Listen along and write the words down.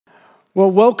Well,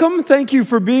 welcome. Thank you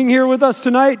for being here with us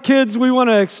tonight. Kids, we want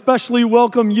to especially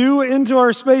welcome you into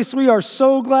our space. We are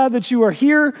so glad that you are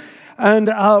here, and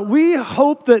we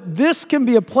hope that this can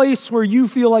be a place where you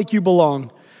feel like you belong,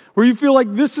 where you feel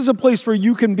like this is a place where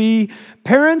you can be.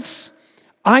 Parents,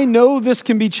 I know this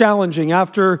can be challenging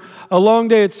after a long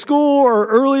day at school or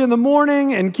early in the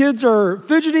morning and kids are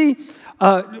fidgety.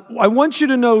 I want you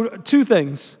to know two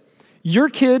things. Your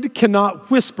kid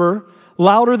cannot whisper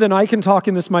louder than I can talk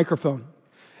in this microphone.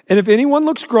 And if anyone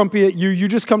looks grumpy at you, you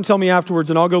just come tell me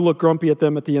afterwards and I'll go look grumpy at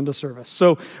them at the end of service.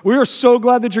 So we are so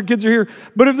glad that your kids are here.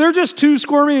 But if they're just too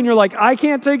squirmy and you're like, I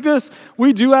can't take this,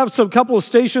 we do have some couple of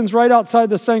stations right outside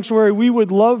the sanctuary. We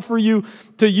would love for you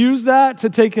to use that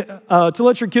to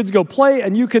let your kids go play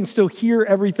and you can still hear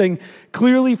everything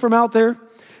clearly from out there.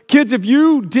 Kids, if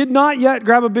you did not yet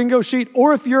grab a bingo sheet,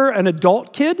 or if you're an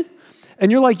adult kid,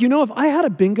 and you're like, if I had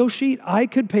a bingo sheet, I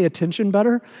could pay attention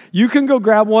better. You can go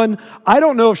grab one. I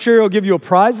don't know if Sherry will give you a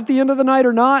prize at the end of the night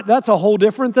or not. That's a whole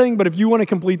different thing. But if you want to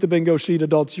complete the bingo sheet,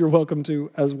 adults, you're welcome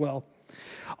to as well.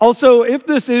 Also, if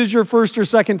this is your first or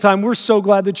second time, we're so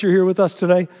glad that you're here with us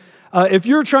today. If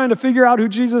you're trying to figure out who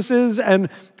Jesus is and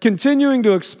continuing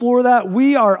to explore that,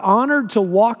 we are honored to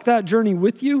walk that journey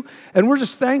with you. And we're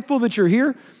just thankful that you're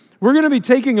here. We're going to be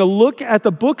taking a look at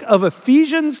the book of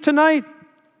Ephesians tonight.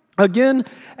 Again,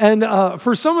 and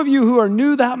for some of you who are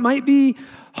new, that might be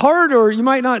hard, or you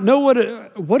might not know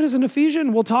what is an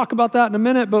Ephesian. We'll talk about that in a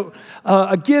minute, but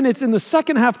again, it's in the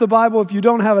second half of the Bible. If you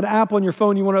don't have an app on your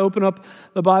phone, you want to open up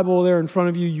the Bible there in front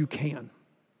of you, you can.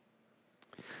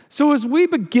 So as we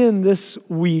begin this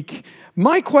week,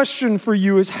 my question for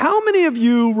you is, how many of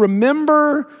you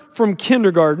remember from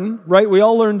kindergarten, right? We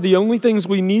all learned the only things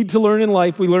we need to learn in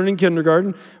life, we learned in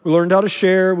kindergarten. We learned how to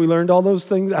share, we learned all those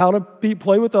things, how to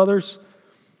play with others.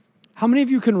 How many of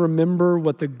you can remember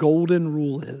what the golden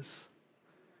rule is?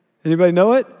 Anybody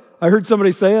know it? I heard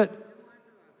somebody say it.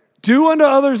 Do unto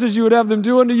others as you would have them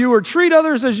do unto you, or treat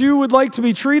others as you would like to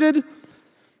be treated.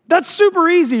 That's super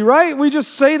easy, right? We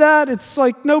just say that, it's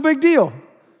like no big deal.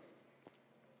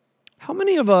 How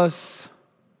many of us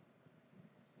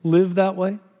live that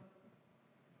way?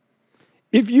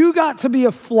 If you got to be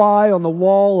a fly on the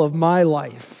wall of my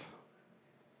life,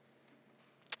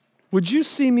 would you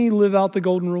see me live out the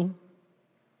golden rule?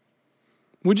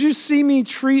 Would you see me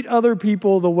treat other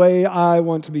people the way I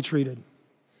want to be treated?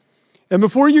 And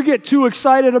before you get too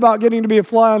excited about getting to be a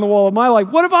fly on the wall of my life,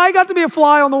 what if I got to be a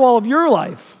fly on the wall of your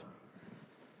life?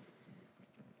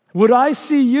 Would I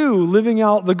see you living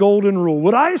out the golden rule?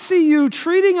 Would I see you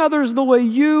treating others the way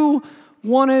you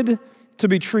wanted to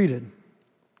be treated?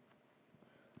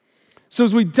 So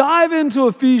as we dive into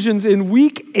Ephesians in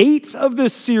week 8 of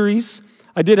this series,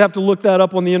 I did have to look that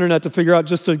up on the internet to figure out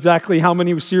just exactly how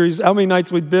many nights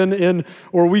we'd been in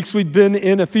or weeks we'd been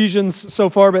in Ephesians so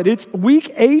far, but it's week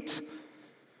 8.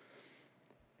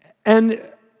 And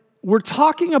we're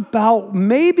talking about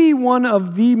maybe one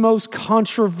of the most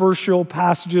controversial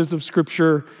passages of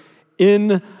Scripture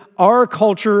in our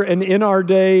culture and in our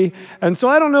day. And so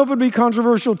I don't know if it would be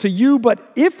controversial to you,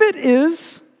 but if it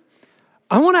is,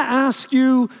 I want to ask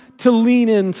you to lean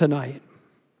in tonight.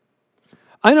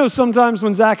 I know sometimes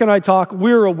when Zach and I talk,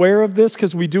 we're aware of this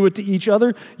because we do it to each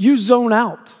other. You zone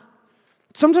out.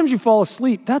 Sometimes you fall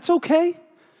asleep. That's okay.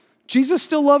 Jesus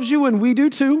still loves you and we do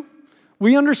too.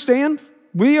 We understand.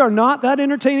 We are not that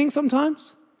entertaining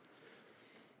sometimes.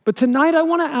 But tonight I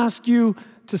want to ask you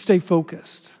to stay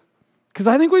focused because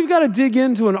I think we've got to dig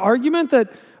into an argument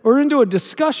or into a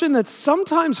discussion that's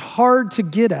sometimes hard to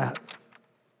get at.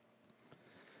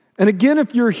 And again,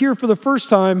 if you're here for the first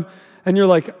time and you're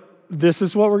like, this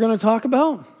is what we're going to talk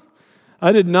about?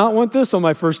 I did not want this on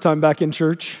my first time back in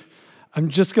church. I'm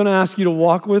just going to ask you to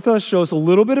walk with us, show us a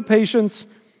little bit of patience,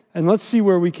 and let's see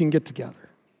where we can get together.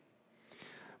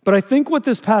 But I think what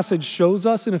this passage shows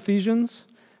us in Ephesians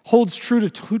holds true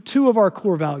to two of our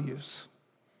core values.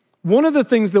 One of the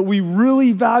things that we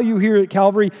really value here at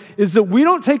Calvary is that we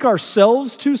don't take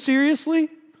ourselves too seriously,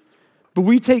 but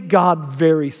we take God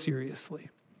very seriously.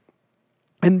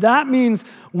 And that means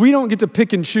we don't get to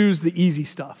pick and choose the easy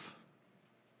stuff.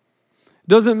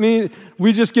 Doesn't mean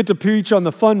we just get to preach on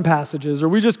the fun passages or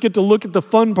we just get to look at the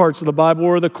fun parts of the Bible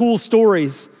or the cool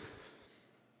stories.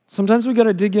 Sometimes we got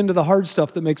to dig into the hard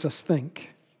stuff that makes us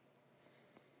think.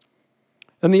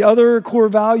 And the other core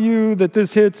value that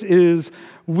this hits is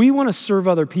we want to serve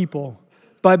other people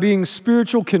by being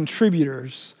spiritual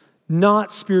contributors,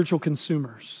 not spiritual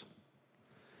consumers.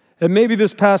 And maybe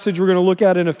this passage we're going to look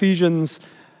at in Ephesians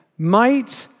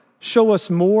might show us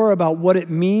more about what it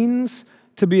means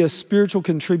to be a spiritual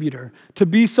contributor, to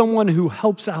be someone who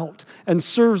helps out and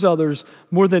serves others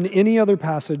more than any other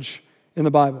passage in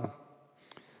the Bible.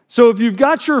 So if you've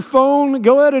got your phone,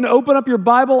 go ahead and open up your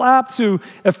Bible app to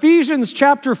Ephesians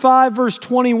chapter 5, verse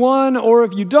 21, or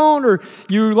if you don't, or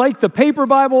you like the paper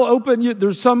Bible,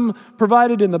 there's some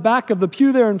provided in the back of the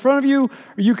pew there in front of you, or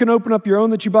you can open up your own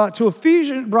that you brought to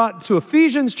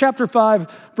Ephesians chapter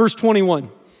 5, verse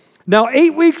 21. Now,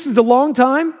 8 weeks is a long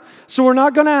time, so we're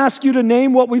not going to ask you to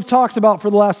name what we've talked about for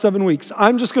the last 7 weeks.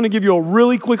 I'm just going to give you a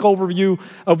really quick overview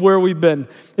of where we've been.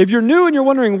 If you're new and you're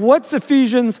wondering, what's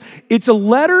Ephesians? It's a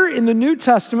letter in the New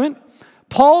Testament.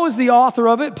 Paul is the author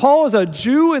of it. Paul is a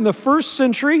Jew in the first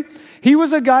century. He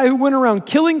was a guy who went around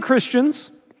killing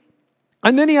Christians,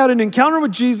 and then he had an encounter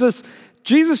with Jesus.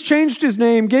 Jesus changed his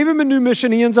name, gave him a new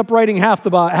mission. He ends up writing half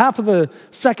of the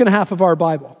second half of our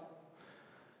Bible.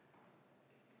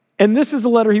 And this is a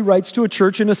letter he writes to a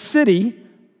church in a city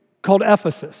called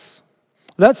Ephesus.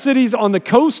 That city's on the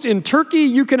coast in Turkey.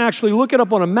 You can actually look it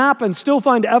up on a map and still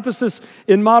find Ephesus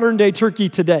in modern-day Turkey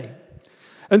today.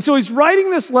 And so he's writing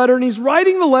this letter, and he's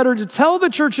writing the letter to tell the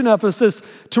church in Ephesus,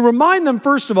 to remind them,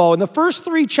 first of all, in the first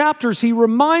 3 chapters, he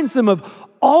reminds them of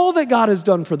all that God has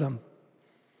done for them.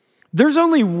 There's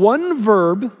only one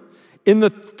verb in the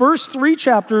first 3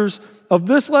 chapters of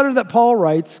this letter that Paul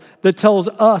writes that tells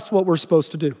us what we're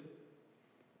supposed to do.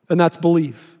 And that's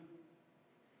believe.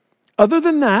 Other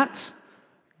than that,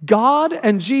 God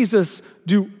and Jesus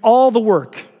do all the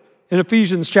work in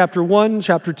Ephesians chapter 1,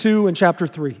 chapter 2, and chapter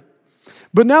 3.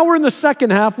 But now we're in the second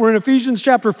half. We're in Ephesians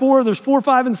chapter 4. There's 4,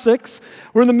 5, and 6.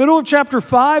 We're in the middle of chapter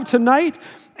 5 tonight.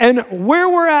 And where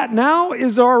we're at now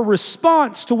is our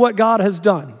response to what God has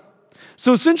done.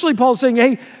 So essentially, Paul's saying,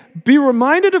 hey, be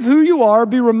reminded of who you are.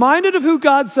 Be reminded of who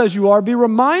God says you are. Be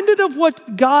reminded of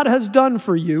what God has done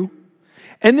for you.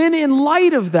 And then in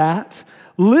light of that,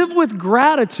 live with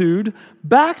gratitude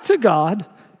back to God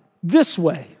this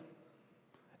way.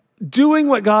 Doing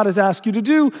what God has asked you to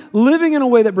do, living in a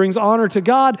way that brings honor to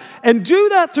God, and do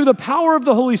that through the power of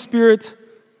the Holy Spirit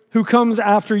who comes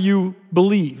after you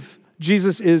believe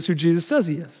Jesus is who Jesus says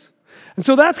he is. And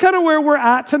so that's kind of where we're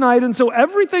at tonight. And so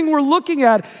everything we're looking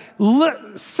at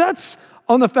sets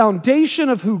on the foundation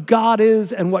of who God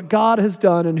is and what God has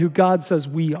done and who God says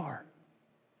we are.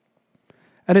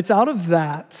 And it's out of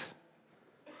that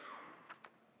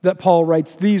Paul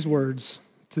writes these words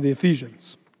to the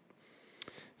Ephesians.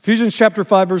 Ephesians chapter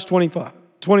 5, verse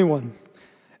 21.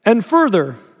 And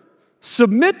further,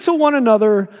 submit to one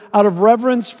another out of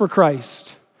reverence for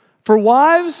Christ. For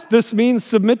wives, this means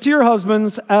submit to your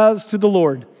husbands as to the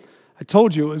Lord. I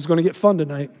told you it was going to get fun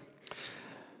tonight.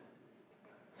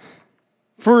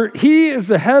 For Christ is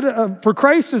the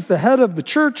head of the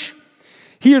church.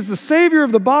 He is the Savior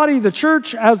of the body, the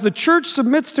church. As the church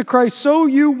submits to Christ, so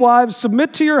you wives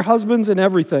submit to your husbands in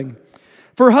everything.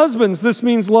 For husbands, this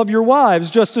means love your wives,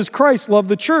 just as Christ loved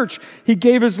the church. He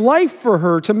gave his life for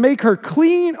her to make her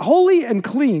clean, holy and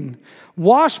clean,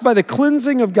 washed by the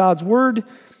cleansing of God's word.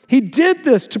 He did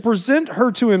this to present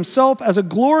her to himself as a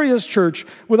glorious church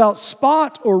without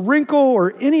spot or wrinkle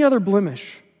or any other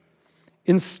blemish.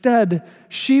 Instead,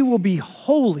 she will be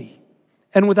holy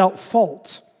and without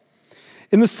fault.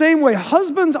 In the same way,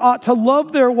 husbands ought to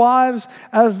love their wives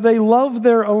as they love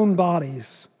their own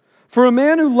bodies. For a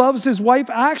man who loves his wife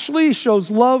actually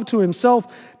shows love to himself.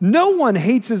 No one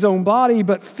hates his own body,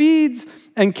 but feeds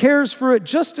and cares for it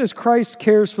just as Christ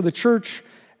cares for the church,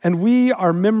 and we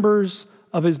are members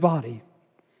of his body.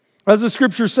 As the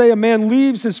scriptures say, a man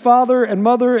leaves his father and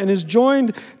mother and is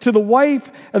joined to the wife,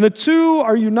 and the two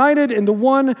are united into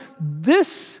one.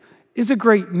 This is a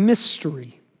great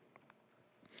mystery.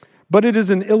 But it is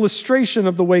an illustration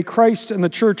of the way Christ and the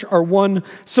church are one.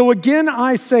 So again,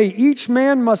 I say, each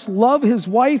man must love his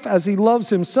wife as he loves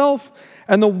himself,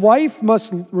 and the wife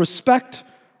must respect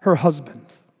her husband.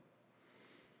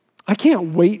 I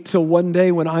can't wait till one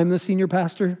day when I'm the senior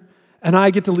pastor and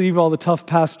I get to leave all the tough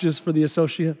passages for the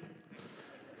associate.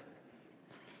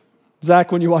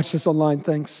 Zach, when you watch this online,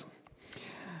 thanks.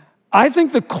 I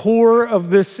think the core of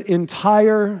this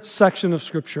entire section of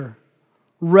Scripture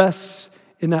rests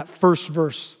in that first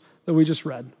verse that we just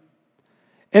read.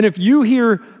 And if you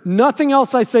hear nothing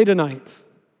else I say tonight,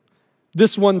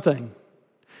 this one thing: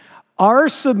 our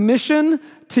submission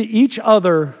to each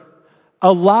other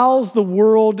allows the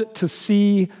world to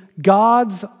see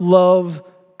God's love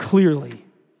clearly.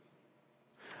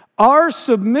 Our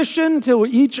submission to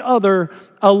each other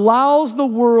allows the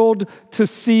world to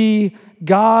see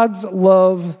God's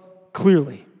love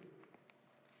clearly.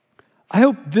 I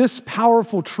hope this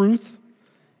powerful truth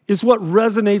is what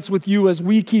resonates with you as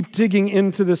we keep digging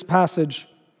into this passage.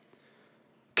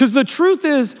 Because the truth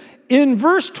is, in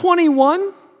verse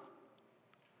 21,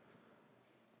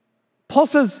 Paul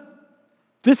says,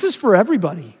 This is for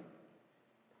everybody.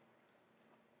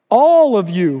 All of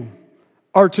you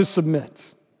are to submit.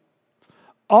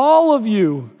 All of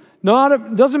you,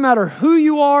 doesn't matter who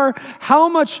you are, how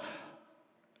much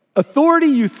authority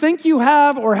you think you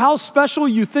have, or how special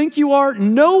you think you are,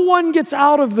 no one gets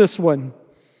out of this one.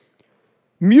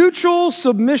 Mutual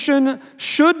submission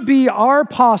should be our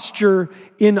posture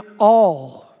in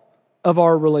all of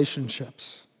our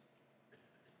relationships.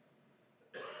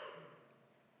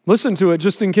 Listen to it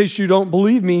just in case you don't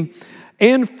believe me.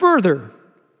 And further,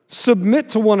 submit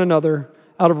to one another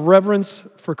out of reverence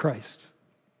for Christ.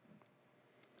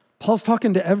 Paul's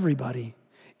talking to everybody.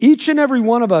 Each and every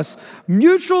one of us.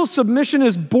 Mutual submission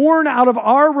is born out of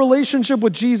our relationship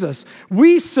with Jesus.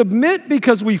 We submit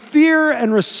because we fear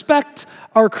and respect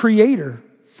our Creator.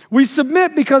 We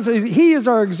submit because He is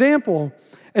our example.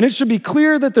 And it should be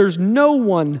clear that there's no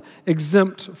one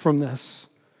exempt from this.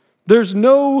 There's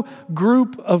no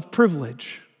group of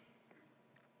privilege.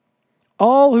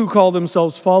 All who call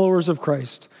themselves followers of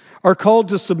Christ are called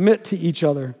to submit to each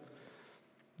other.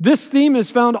 This theme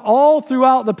is found all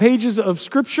throughout the pages of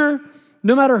Scripture.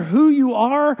 No matter who you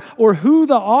are or who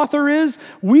the author is,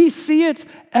 we see it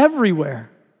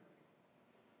everywhere.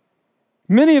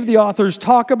 Many of the authors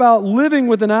talk about living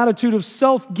with an attitude of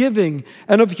self-giving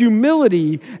and of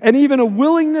humility and even a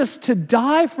willingness to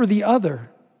die for the other.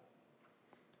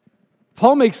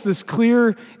 Paul makes this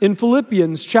clear in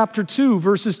Philippians chapter 2,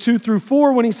 verses 2 through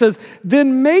 4, when he says,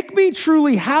 "Then make me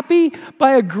truly happy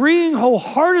by agreeing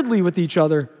wholeheartedly with each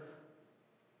other,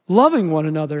 loving one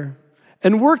another,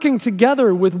 and working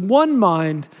together with one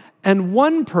mind and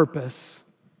one purpose."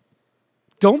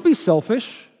 Don't be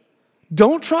selfish.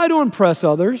 Don't try to impress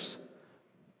others.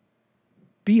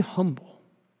 Be humble,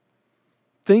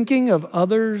 thinking of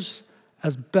others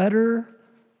as better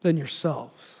than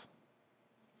yourselves.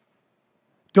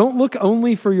 Don't look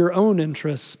only for your own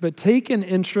interests, but take an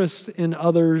interest in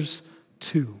others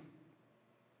too.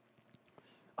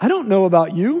 I don't know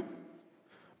about you.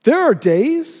 There are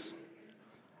days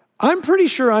I'm pretty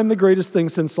sure I'm the greatest thing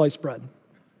since sliced bread.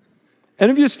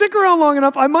 And if you stick around long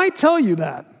enough, I might tell you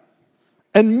that.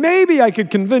 And maybe I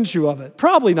could convince you of it.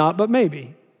 Probably not, but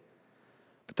maybe.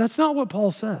 But that's not what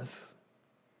Paul says.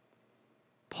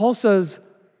 Paul says,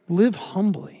 live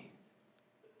humbly.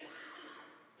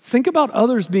 Think about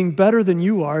others being better than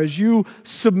you are as you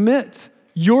submit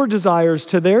your desires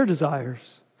to their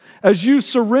desires, as you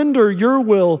surrender your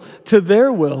will to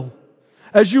their will,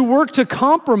 as you work to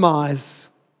compromise.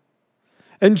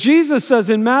 And Jesus says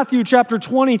in Matthew chapter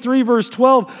 23, verse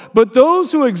 12, "But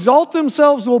those who exalt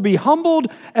themselves will be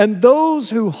humbled, and those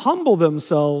who humble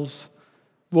themselves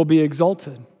will be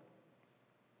exalted."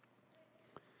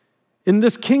 In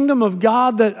this kingdom of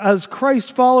God that as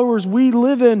Christ followers we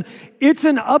live in, it's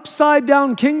an upside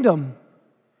down kingdom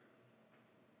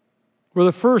where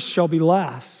the first shall be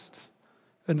last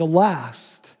and the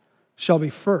last shall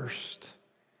be first.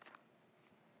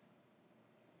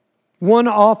 One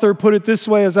author put it this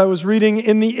way as I was reading,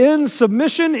 "In the end,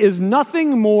 submission is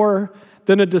nothing more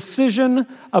than a decision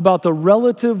about the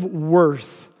relative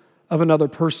worth of another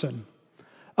person.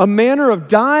 A manner of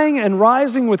dying and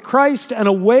rising with Christ and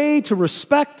a way to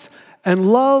respect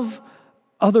and love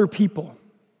other people."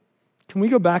 Can we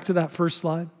go back to that first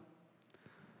slide?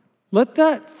 Let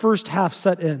that first half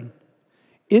set in.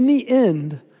 In the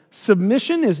end,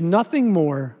 submission is nothing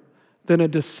more than a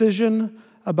decision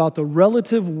about the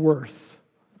relative worth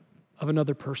of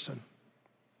another person.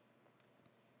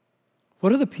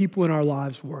 What are the people in our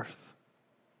lives worth?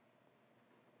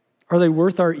 Are they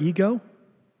worth our ego?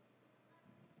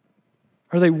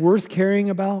 Are they worth caring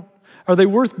about? Are they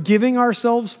worth giving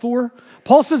ourselves for?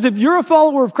 Paul says if you're a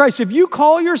follower of Christ, if you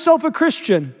call yourself a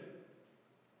Christian,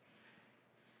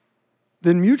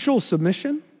 then mutual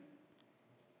submission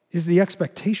is the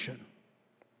expectation.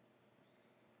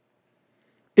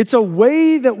 It's a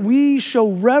way that we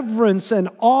show reverence and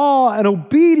awe and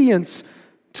obedience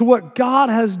to what God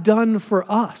has done for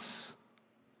us.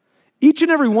 Each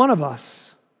and every one of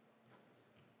us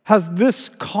has this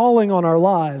calling on our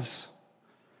lives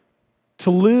to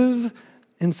live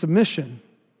in submission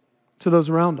to those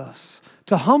around us,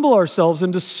 to humble ourselves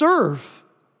and to serve,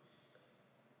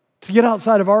 to get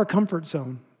outside of our comfort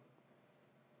zone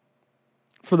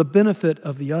for the benefit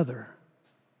of the other.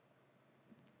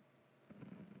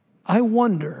 I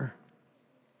wonder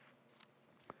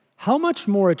how much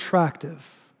more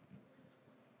attractive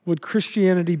would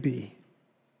Christianity be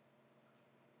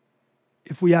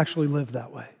if we actually lived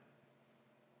that way?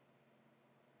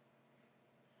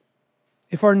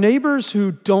 If our neighbors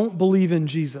who don't believe in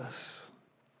Jesus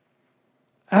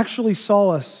actually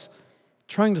saw us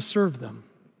trying to serve them,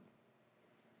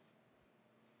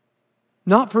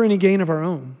 not for any gain of our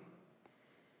own,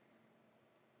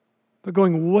 but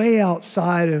going way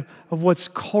outside of what's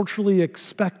culturally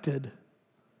expected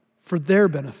for their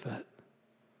benefit.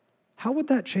 How would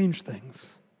that change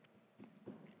things?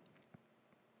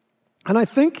 And I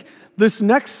think this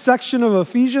next section of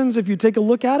Ephesians, if you take a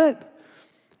look at it,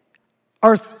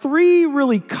 are three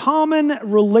really common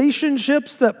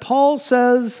relationships that Paul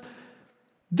says,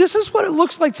 this is what it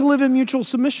looks like to live in mutual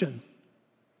submission.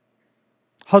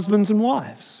 Husbands and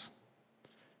wives,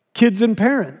 kids and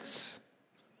parents,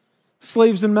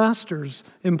 slaves and masters,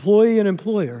 employee and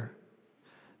employer.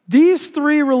 These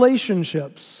three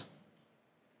relationships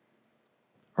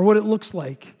are what it looks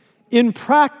like in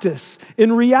practice,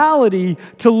 in reality,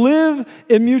 to live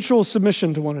in mutual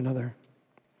submission to one another.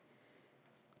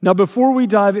 Now, before we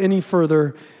dive any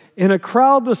further, in a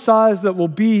crowd the size that will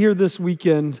be here this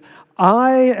weekend,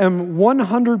 I am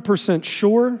 100%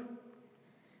 sure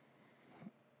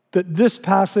that this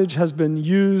passage has been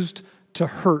used to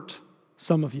hurt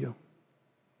some of you,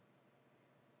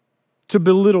 to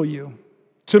belittle you,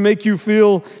 to make you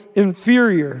feel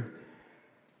inferior,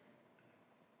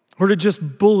 or to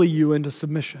just bully you into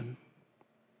submission.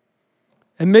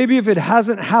 And maybe if it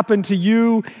hasn't happened to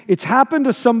you, it's happened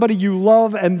to somebody you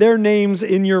love and their name's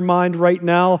in your mind right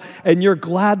now, and you're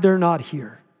glad they're not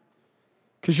here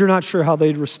because you're not sure how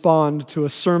they'd respond to a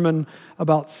sermon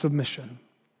about submission.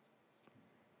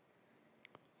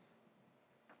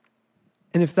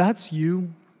 And if that's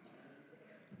you,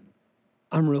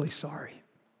 I'm really sorry.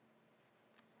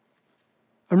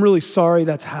 I'm really sorry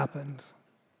that's happened.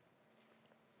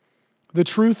 The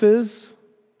truth is,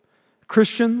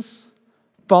 Christians,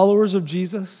 followers of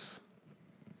Jesus,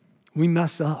 we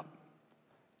mess up.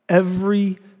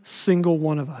 Every single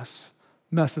one of us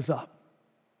messes up.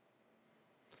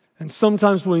 And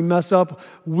sometimes when we mess up,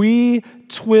 we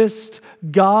twist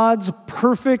God's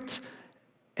perfect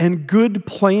and good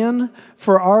plan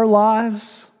for our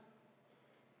lives,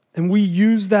 and we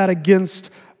use that against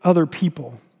other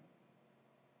people.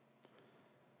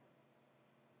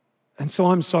 And so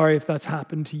I'm sorry if that's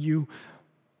happened to you,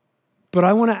 but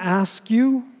I want to ask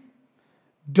you,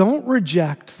 don't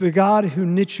reject the God who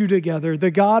knit you together,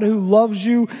 the God who loves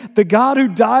you, the God who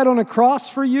died on a cross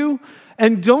for you,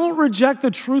 and don't reject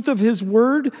the truth of His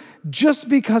word just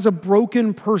because a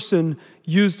broken person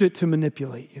used it to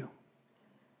manipulate you.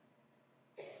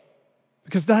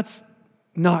 Because that's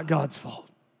not God's fault.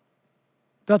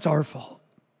 That's our fault.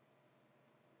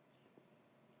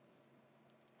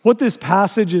 What this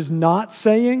passage is not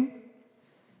saying,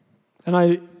 and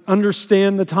I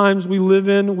understand the times we live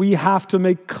in, we have to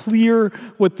make clear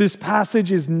what this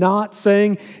passage is not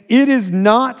saying. It is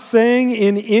not saying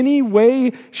in any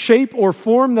way, shape, or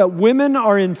form that women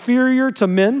are inferior to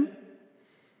men.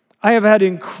 I have had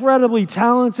incredibly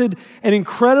talented and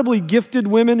incredibly gifted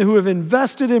women who have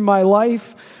invested in my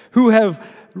life, who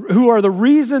are the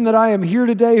reason that I am here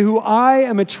today, who I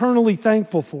am eternally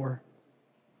thankful for.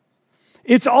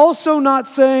 It's also not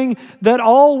saying that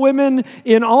all women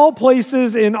in all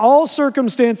places, in all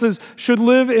circumstances, should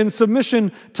live in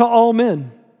submission to all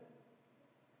men.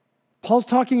 Paul's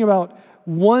talking about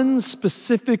one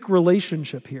specific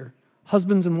relationship here,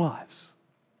 husbands and wives.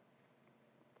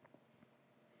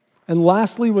 And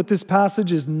lastly, what this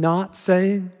passage is not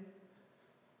saying,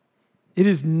 it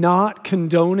is not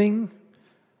condoning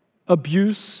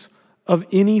abuse of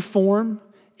any form,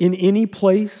 in any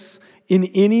place, in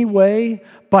any way,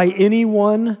 by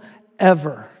anyone,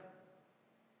 ever.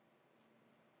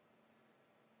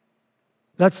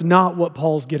 That's not what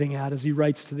Paul's getting at as he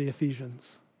writes to the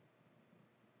Ephesians.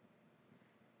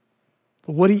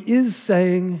 But what he is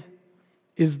saying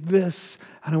is this,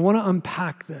 and I want to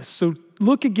unpack this. So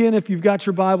look again, if you've got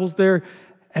your Bibles there,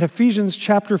 at Ephesians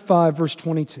chapter 5, verse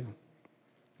 22.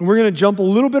 And we're going to jump a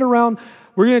little bit around.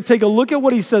 We're going to take a look at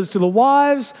what he says to the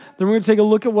wives, then we're going to take a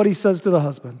look at what he says to the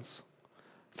husbands.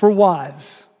 For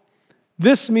wives,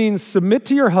 this means submit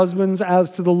to your husbands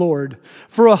as to the Lord.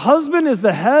 For a husband is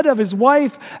the head of his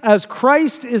wife, as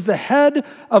Christ is the head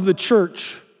of the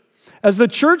church. As the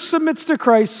church submits to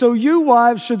Christ, so you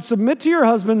wives should submit to your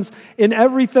husbands in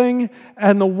everything,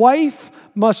 and the wife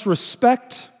must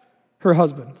respect her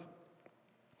husband.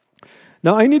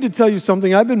 Now, I need to tell you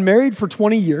something. I've been married for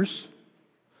 20 years.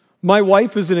 My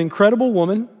wife is an incredible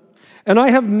woman, and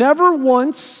I have never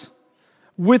once,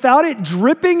 without it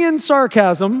dripping in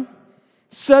sarcasm,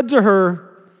 said to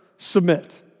her,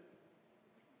 submit.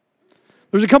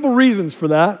 There's a couple reasons for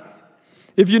that.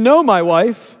 If you know my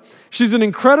wife, she's an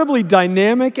incredibly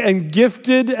dynamic and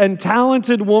gifted and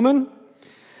talented woman,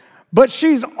 but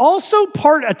she's also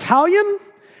part Italian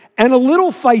and a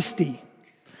little feisty.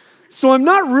 So I'm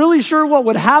not really sure what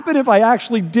would happen if I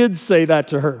actually did say that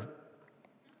to her.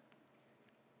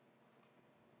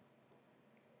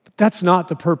 But that's not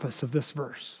the purpose of this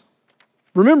verse.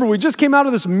 Remember, we just came out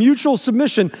of this mutual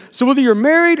submission. So whether you're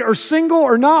married or single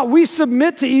or not, we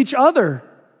submit to each other.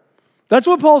 That's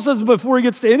what Paul says before he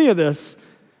gets to any of this.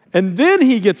 And then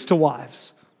he gets to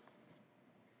wives.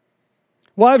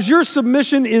 Wives, your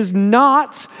submission is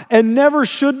not and never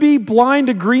should be blind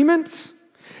agreement.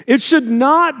 It should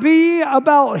not be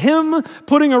about him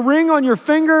putting a ring on your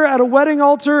finger at a wedding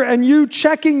altar and you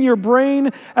checking your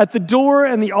brain at the door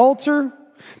and the altar.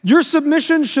 Your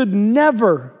submission should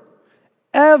never,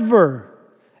 ever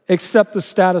accept the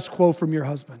status quo from your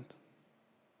husband.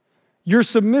 Your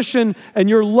submission and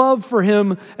your love for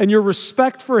him and your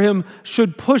respect for him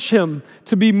should push him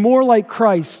to be more like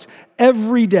Christ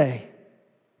every day.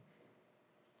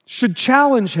 Should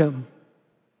challenge him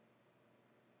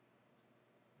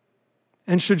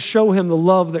and should show him the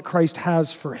love that Christ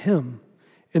has for him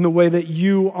in the way that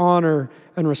you honor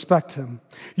and respect him.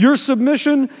 Your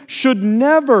submission should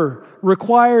never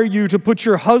require you to put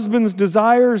your husband's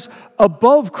desires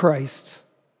above Christ.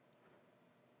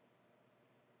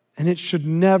 And it should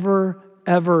never,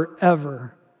 ever,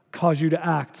 ever cause you to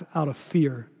act out of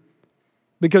fear.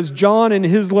 Because John in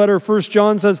his letter, 1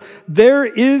 John says, there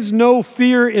is no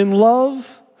fear in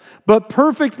love, but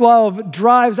perfect love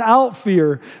drives out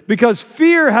fear, because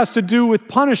fear has to do with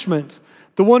punishment.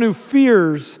 The one who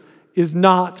fears is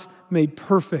not made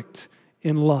perfect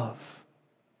in love.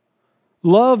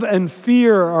 Love and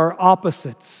fear are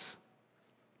opposites.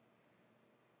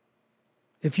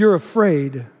 If you're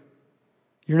afraid,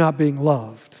 you're not being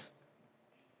loved.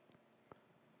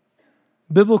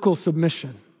 Biblical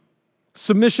submission.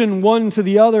 Submission one to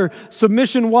the other.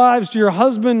 Submission, wives, to your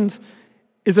husband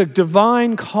is a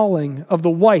divine calling of the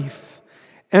wife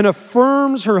and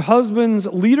affirms her husband's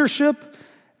leadership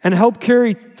and help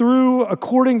carry through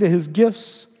according to his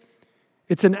gifts.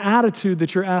 It's an attitude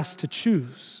that you're asked to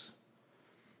choose.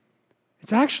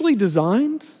 It's actually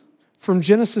designed from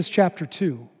Genesis chapter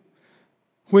 2.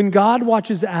 When God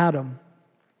watches Adam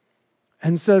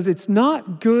and says, it's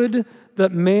not good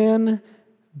that man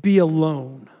be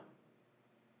alone.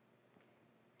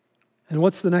 And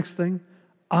what's the next thing?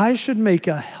 I should make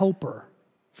a helper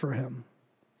for him.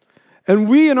 And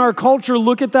we in our culture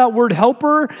look at that word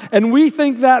helper and we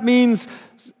think that means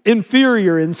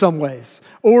inferior in some ways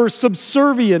or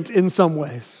subservient in some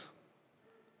ways.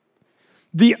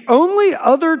 The only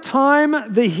other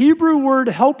time the Hebrew word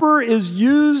helper is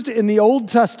used in the Old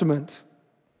Testament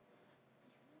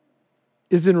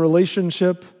is in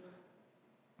relationship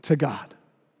to God,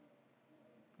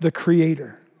 the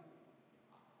Creator.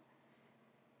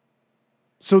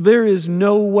 So there is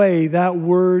no way that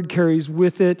word carries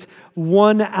with it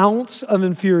 1 ounce of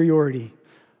inferiority,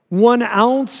 1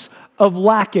 ounce of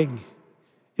lacking.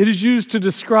 It is used to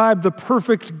describe the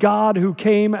perfect God who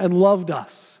came and loved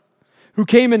us, who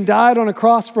came and died on a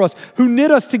cross for us, who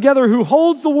knit us together, who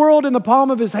holds the world in the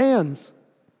palm of his hands.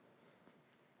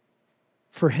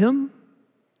 For him,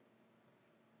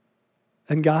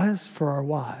 and guys, for our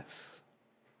wives,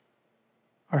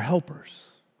 our helpers.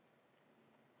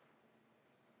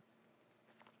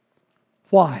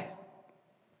 Why?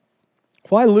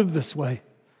 Why live this way?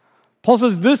 Paul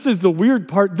says this is the weird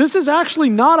part. This is actually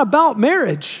not about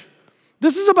marriage.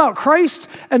 This is about Christ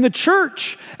and the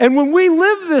church. And when we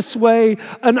live this way,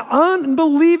 an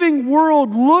unbelieving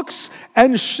world looks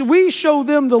and we show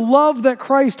them the love that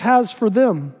Christ has for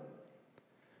them.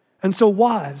 And so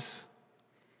wives,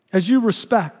 as you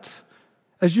respect,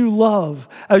 as you love,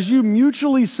 as you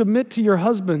mutually submit to your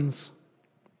husbands,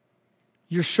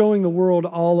 you're showing the world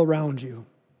all around you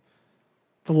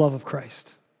the love of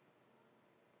Christ.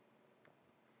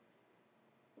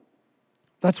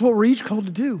 That's what we're each called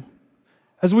to do.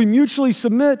 As we mutually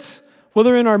submit,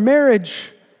 whether in our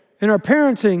marriage, in our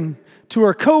parenting, to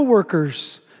our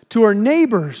coworkers, to our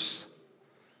neighbors,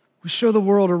 we show the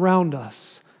world around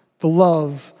us the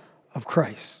love of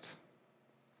Christ.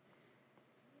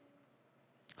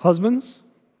 Husbands,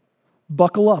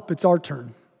 buckle up, it's our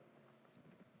turn.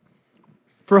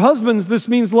 For husbands, this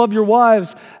means love your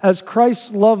wives as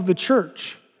Christ loved the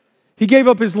church. He gave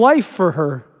up his life for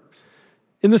her.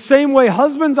 In the same way,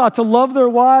 husbands ought to love their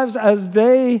wives as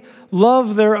they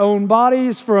love their own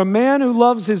bodies. For a man who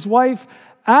loves his wife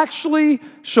actually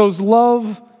shows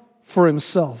love for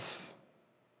himself.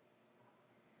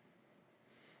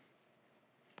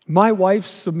 My wife's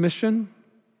submission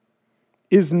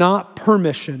is not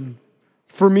permission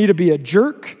for me to be a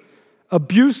jerk,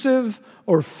 abusive,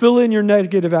 or fill in your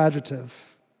negative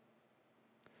adjective.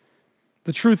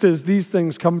 The truth is, these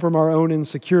things come from our own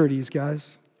insecurities,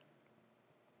 guys.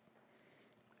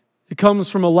 It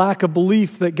comes from a lack of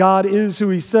belief that God is who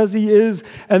he says he is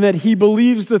and that he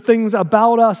believes the things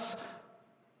about us.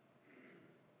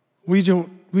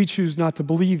 We choose not to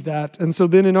believe that. And so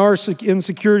then in our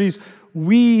insecurities,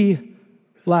 we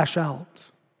lash out.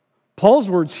 Paul's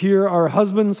words here are,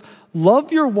 husbands,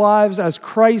 love your wives as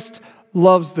Christ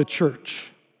loves the church.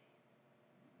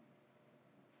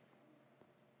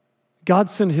 God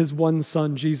sent his one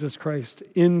son, Jesus Christ,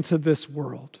 into this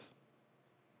world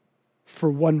for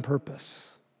one purpose: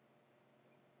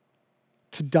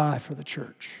 to die for the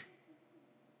church.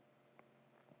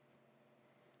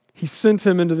 He sent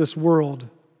him into this world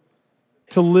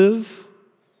to live,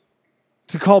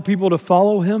 to call people to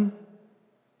follow him,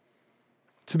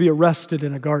 to be arrested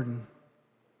in a garden,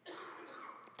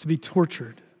 to be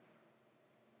tortured,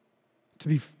 to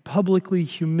be publicly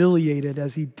humiliated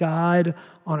as he died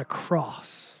on a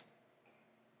cross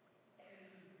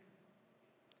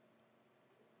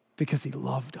because he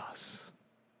loved us.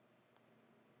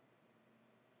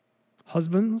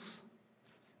 Husbands,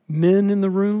 men in the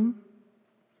room,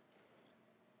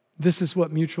 this is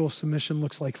what mutual submission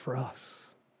looks like for us.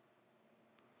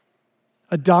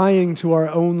 A dying to our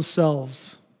own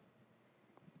selves,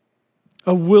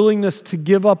 a willingness to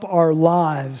give up our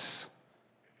lives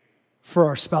for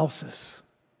our spouses,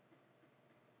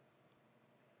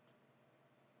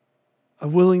 a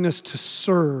willingness to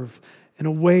serve in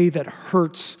a way that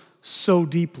hurts so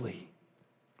deeply.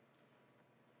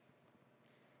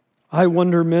 I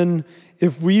wonder, men,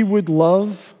 if we would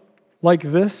love like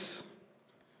this,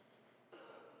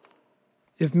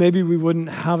 if maybe we wouldn't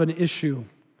have an issue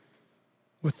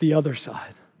with the other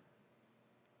side.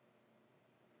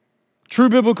 True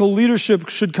biblical leadership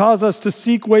should cause us to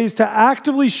seek ways to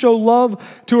actively show love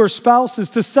to our spouses,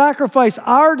 to sacrifice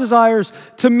our desires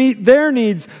to meet their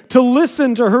needs, to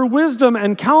listen to her wisdom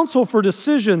and counsel for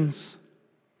decisions.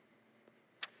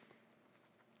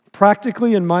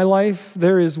 Practically in my life,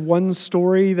 there is one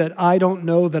story that I don't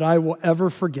know that I will ever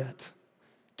forget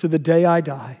to the day I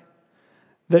die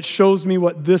that shows me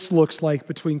what this looks like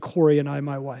between Corey and I,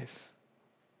 my wife.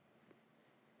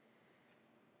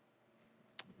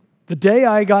 The day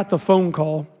I got the phone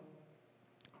call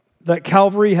that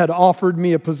Calvary had offered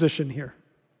me a position here,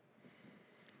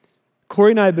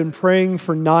 Corey and I had been praying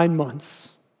for 9 months.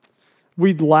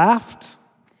 We'd laughed,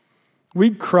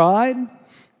 we'd cried,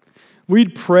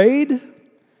 we'd prayed,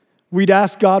 we'd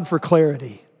asked God for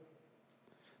clarity.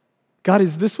 God,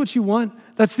 is this what you want?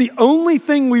 That's the only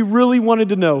thing we really wanted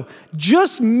to know.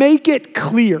 Just make it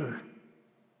clear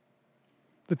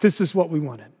that this is what we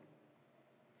wanted.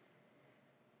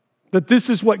 That this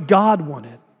is what God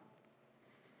wanted.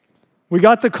 We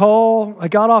got the call. I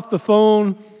got off the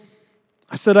phone.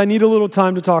 I said, I need a little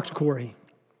time to talk to Corey.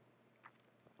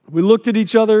 We looked at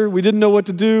each other. We didn't know what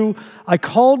to do. I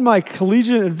called my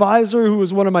collegiate advisor, who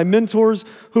was one of my mentors,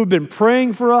 who had been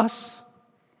praying for us.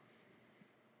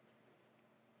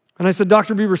 And I said,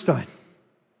 Dr. Bieberstein,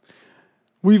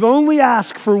 we've only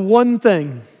asked for one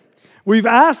thing. We've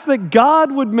asked that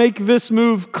God would make this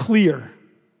move clear.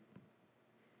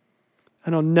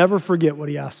 And I'll never forget what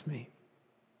he asked me.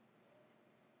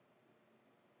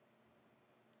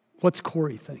 What's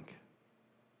Corey think?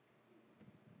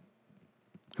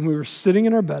 And we were sitting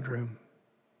in our bedroom.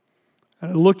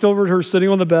 And I looked over at her sitting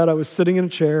on the bed. I was sitting in a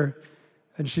chair.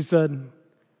 And she said,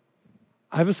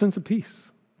 I have a sense of peace.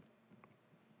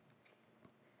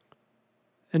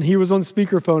 And he was on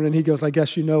speakerphone and he goes, I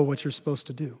guess you know what you're supposed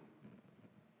to do.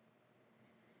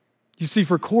 You see,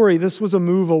 for Corey, this was a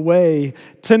move away,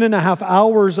 10 and a half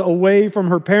hours away from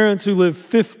her parents who live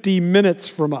 50 minutes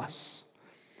from us.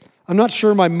 I'm not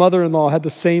sure my mother-in-law had the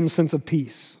same sense of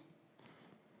peace.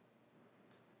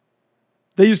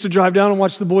 They used to drive down and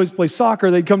watch the boys play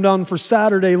soccer. They'd come down for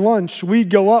Saturday lunch. We'd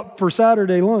go up for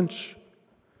Saturday lunch.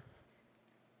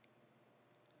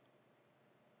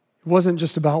 It wasn't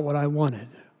just about what I wanted.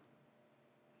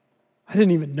 I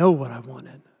didn't even know what I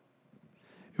wanted.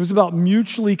 It was about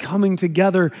mutually coming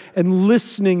together and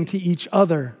listening to each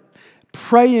other,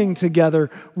 praying together,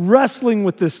 wrestling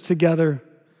with this together,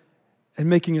 and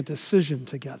making a decision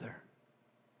together.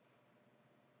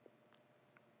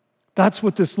 That's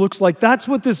what this looks like. That's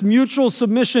what this mutual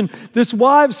submission, this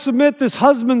wives submit, this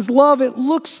husbands love, it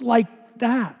looks like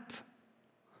that.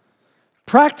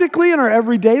 Practically in our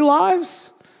everyday lives,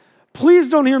 please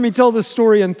don't hear me tell this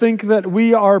story and think that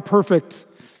we are perfect.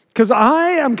 Because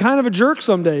I am kind of a jerk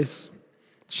some days.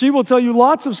 She will tell you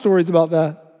lots of stories about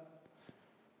that.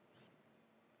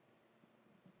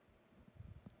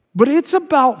 But it's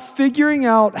about figuring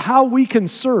out how we can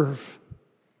serve.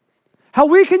 How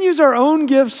we can use our own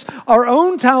gifts, our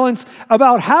own talents,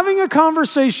 about having a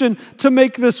conversation to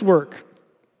make this work.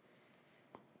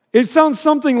 It sounds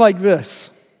something like this.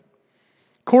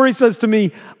 Corey says to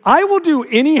me, I will do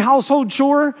any household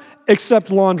chore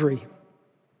except laundry.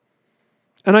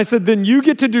 And I said, then you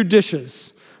get to do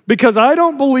dishes, because I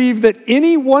don't believe that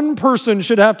any one person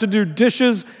should have to do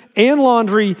dishes and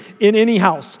laundry in any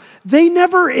house. They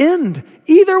never end,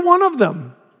 either one of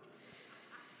them.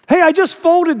 Hey, I just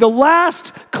folded the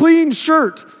last clean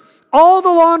shirt. All the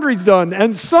laundry's done,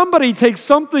 and somebody takes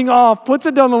something off, puts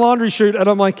it down the laundry chute, and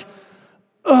I'm like,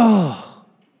 oh.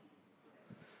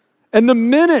 And the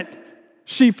minute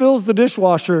she fills the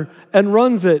dishwasher and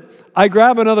runs it, I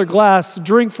grab another glass,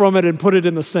 drink from it, and put it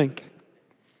in the sink.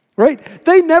 Right?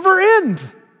 They never end.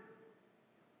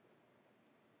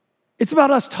 It's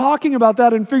about us talking about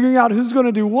that and figuring out who's going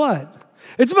to do what.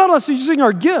 It's about us using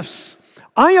our gifts.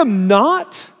 I am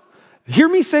not, hear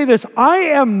me say this, I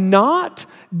am not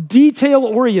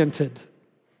detail-oriented.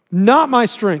 Not my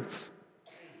strength.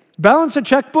 Balance a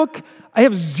checkbook, I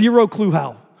have zero clue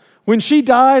how. When she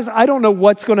dies, I don't know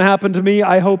what's going to happen to me.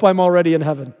 I hope I'm already in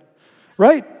heaven.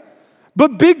 Right?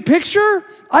 But big picture,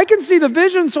 I can see the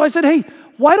vision. So I said, hey,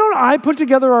 why don't I put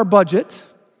together our budget?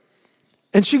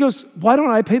 And she goes, why don't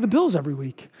I pay the bills every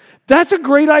week? That's a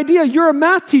great idea. You're a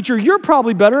math teacher. You're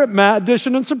probably better at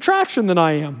addition and subtraction than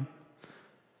I am.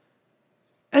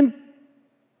 And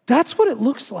that's what it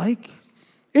looks like.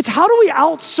 It's how do we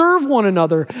outserve one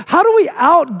another? How do we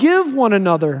outgive one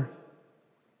another?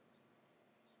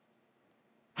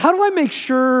 How do I make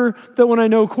sure that when I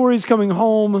know Corey's coming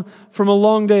home from a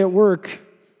long day at work,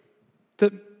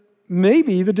 that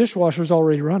maybe the dishwasher's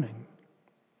already running?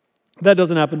 That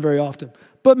doesn't happen very often,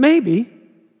 but maybe.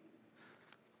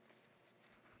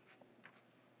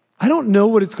 I don't know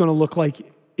what it's going to look like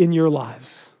in your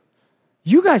lives.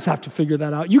 You guys have to figure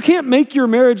that out. You can't make your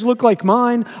marriage look like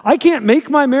mine. I can't make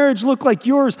my marriage look like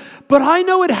yours, but I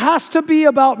know it has to be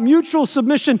about mutual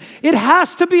submission. It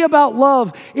has to be about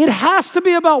love. It has to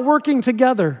be about working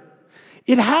together.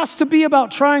 It has to be about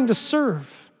trying to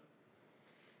serve.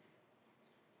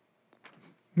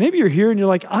 Maybe you're here and you're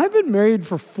like, I've been married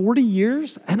for 40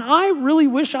 years, and I really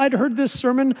wish I'd heard this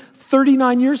sermon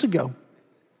 39 years ago.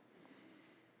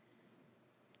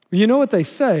 You know what they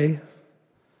say?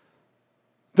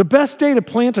 The best day to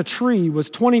plant a tree was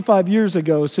 25 years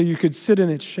ago so you could sit in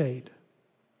its shade.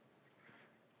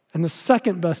 And the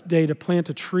second best day to plant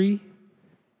a tree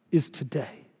is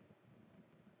today.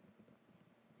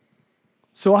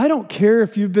 So I don't care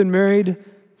if you've been married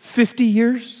 50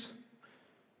 years,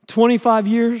 25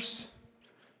 years,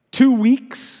 2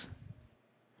 weeks.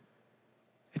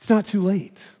 It's not too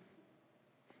late.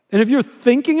 And if you're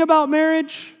thinking about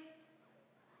marriage,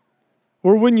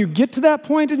 or when you get to that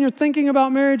point and you're thinking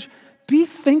about marriage, be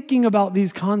thinking about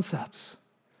these concepts.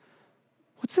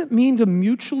 What's it mean to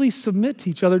mutually submit to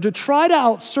each other, to try to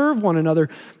outserve one another?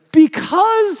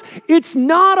 Because it's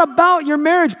not about your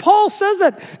marriage. Paul says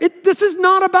that. This is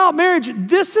not about marriage.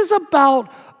 This is about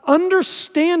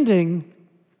understanding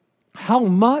how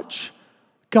much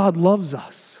God loves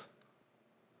us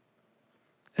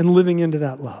and living into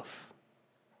that love.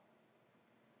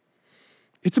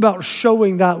 It's about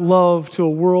showing that love to a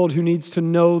world who needs to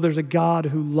know there's a God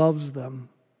who loves them.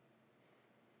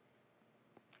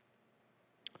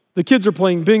 The kids are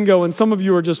playing bingo, and some of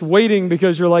you are just waiting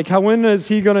because you're like, when is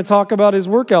he going to talk about his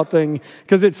workout thing?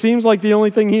 Because it seems like the only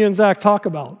thing he and Zach talk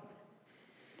about.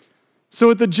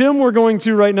 So at the gym we're going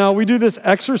to right now, we do this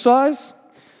exercise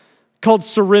called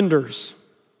surrenders.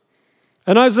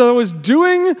 And as I was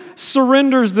doing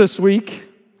surrenders this week,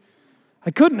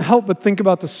 I couldn't help but think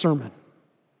about the sermon.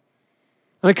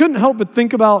 And I couldn't help but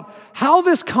think about how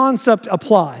this concept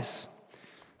applies.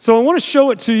 So I want to show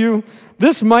it to you.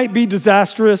 This might be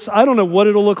disastrous. I don't know what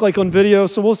it'll look like on video,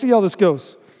 so we'll see how this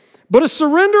goes. But a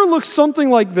surrender looks something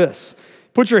like this.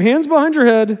 Put your hands behind your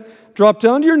head, drop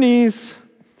down to your knees,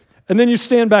 and then you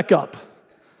stand back up.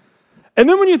 And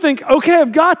then when you think, okay,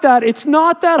 I've got that, it's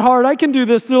not that hard, I can do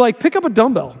this, they're like, pick up a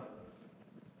dumbbell.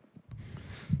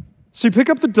 So you pick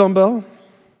up the dumbbell,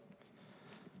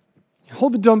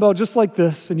 hold the dumbbell just like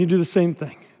this, and you do the same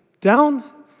thing. Down,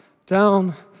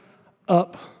 down,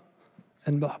 up,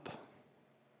 and up.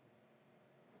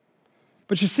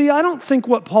 But you see, I don't think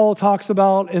what Paul talks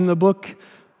about in the book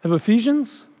of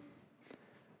Ephesians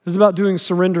is about doing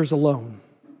surrenders alone.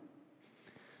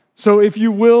 So if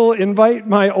you will, invite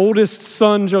my oldest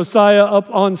son, Josiah,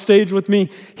 up on stage with me.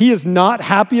 He is not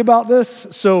happy about this,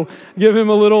 so give him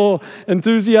a little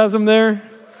enthusiasm there.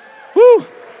 Woo!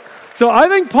 So I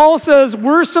think Paul says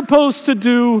we're supposed to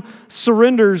do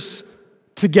surrenders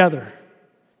together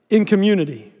in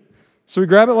community. So we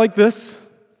grab it like this.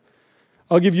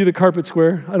 I'll give you the carpet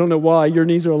square. I don't know why. Your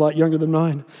knees are a lot younger than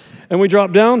mine. And we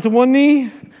drop down to one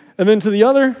knee, and then to the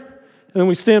other, and then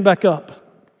we stand back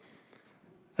up.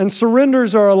 And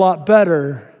surrenders are a lot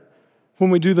better when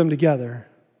we do them together.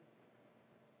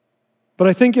 But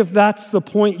I think if that's the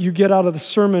point you get out of the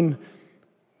sermon,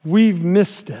 we've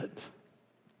missed it.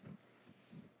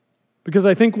 Because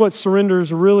I think what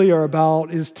surrenders really are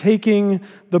about is taking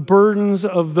the burdens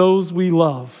of those we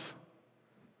love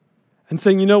and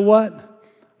saying, you know what?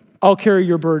 I'll carry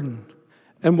your burden,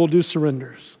 and we'll do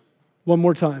surrenders. One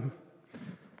more time.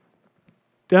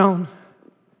 Down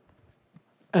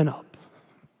and up.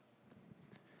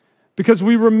 Because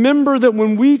we remember that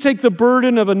when we take the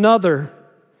burden of another,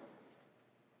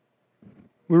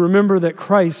 we remember that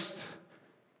Christ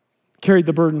carried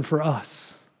the burden for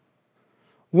us.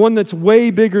 One that's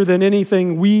way bigger than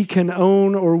anything we can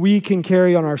own or we can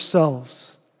carry on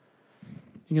ourselves.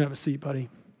 You can have a seat, buddy.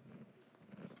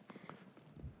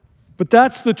 But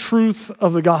that's the truth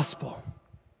of the gospel,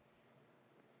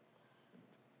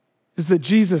 is that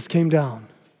Jesus came down,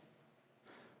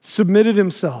 submitted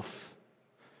himself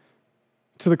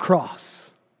to the cross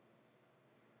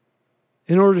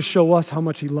in order to show us how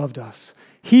much he loved us.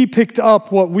 He picked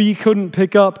up what we couldn't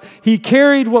pick up. He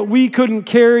carried what we couldn't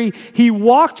carry. He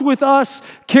walked with us,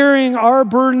 carrying our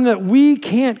burden that we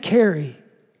can't carry,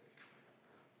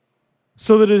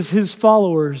 so that as his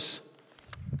followers,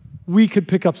 we could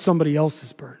pick up somebody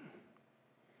else's burden.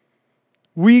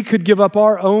 We could give up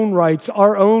our own rights,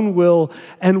 our own will,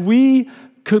 and we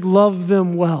could love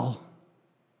them well.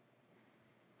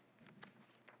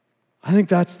 I think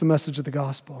that's the message of the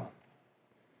gospel.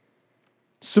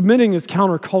 Submitting is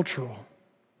countercultural.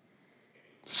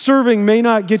 Serving may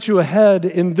not get you ahead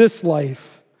in this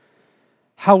life.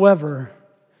 However,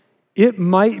 it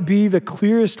might be the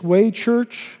clearest way,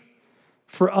 church,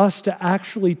 for us to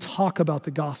actually talk about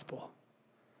the gospel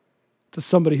to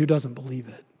somebody who doesn't believe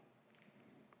it.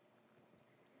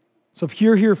 So if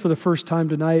you're here for the first time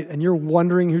tonight and you're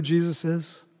wondering who Jesus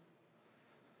is,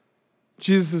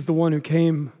 Jesus is the one who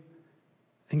came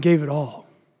and gave it all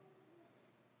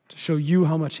to show you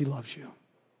how much he loves you,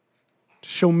 to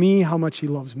show me how much he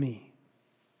loves me.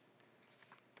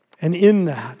 And in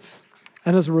that,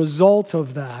 and as a result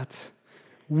of that,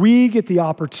 we get the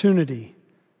opportunity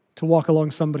to walk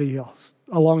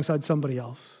alongside somebody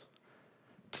else,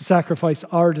 to sacrifice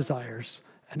our desires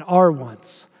and our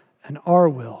wants and our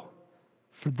will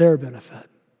for their benefit.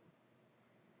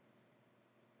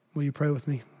 Will you pray with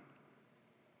me?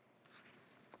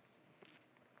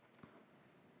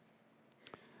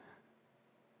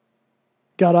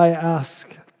 God, I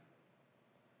ask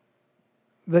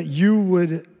that you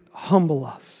would humble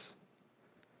us.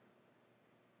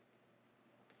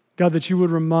 God, that you would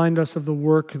remind us of the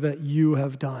work that you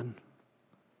have done.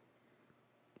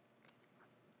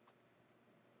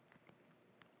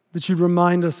 That you'd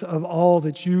remind us of all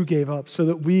that you gave up so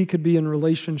that we could be in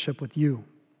relationship with you.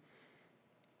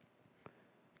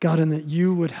 God, and that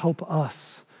you would help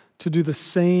us to do the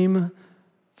same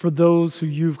for those who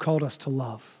you've called us to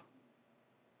love.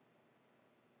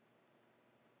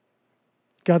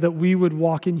 God, that we would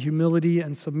walk in humility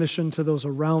and submission to those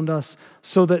around us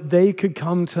so that they could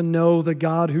come to know the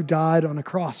God who died on a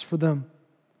cross for them.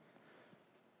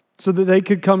 So that they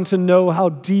could come to know how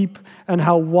deep and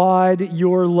how wide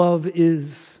your love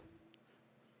is.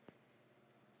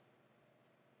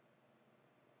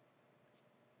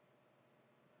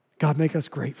 God, make us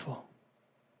grateful.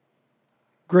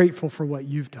 Grateful for what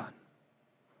you've done.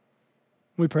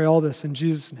 We pray all this in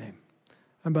Jesus' name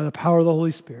and by the power of the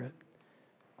Holy Spirit.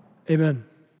 Amen.